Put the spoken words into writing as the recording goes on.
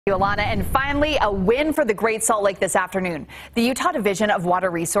Alana, and finally, a win for the Great Salt Lake this afternoon. The Utah Division of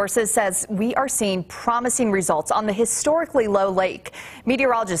Water Resources says we are seeing promising results on the historically low lake.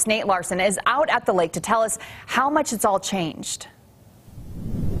 Meteorologist Nate Larson is out at the lake to tell us how much it's all changed.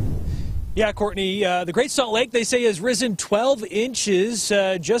 Yeah, Courtney, the Great Salt Lake, they say, has risen 12 inches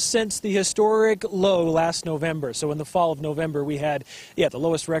just since the historic low last November. So in the fall of November, we had, the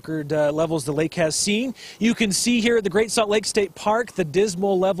lowest record levels the lake has seen. You can see here at the Great Salt Lake State Park the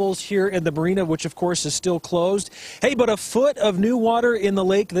dismal levels here in the marina, which of course is still closed. Hey, but a foot of new water in the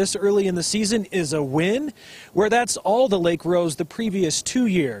lake this early in the season is a win, where that's all the lake rose the previous 2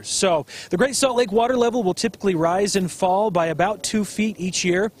 years. So the Great Salt Lake water level will typically rise and fall by about 2 feet each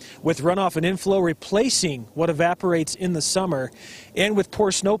year, with runoff and inflow replacing what evaporates in the summer. And with poor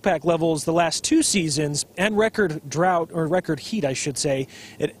snowpack levels the last 2 seasons and record drought, or record heat I should say,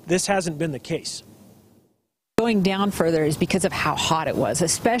 this hasn't been the case. Going down further is because of how hot it was,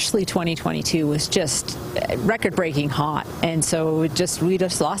 especially 2022 was just record-breaking hot, and so we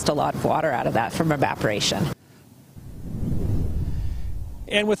just lost a lot of water out of that from evaporation.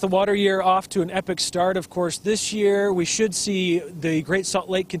 And with the water year off to an epic start, of course, this year we should see the Great Salt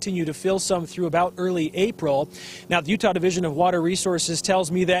Lake continue to fill some through about early April. Now, the Utah Division of Water Resources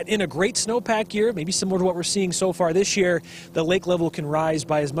tells me that in a great snowpack year, maybe similar to what we're seeing so far this year, the lake level can rise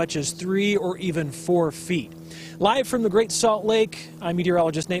by as much as 3 or even 4 feet. Live from the Great Salt Lake, I'm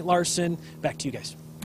meteorologist Nate Larson. Back to you guys.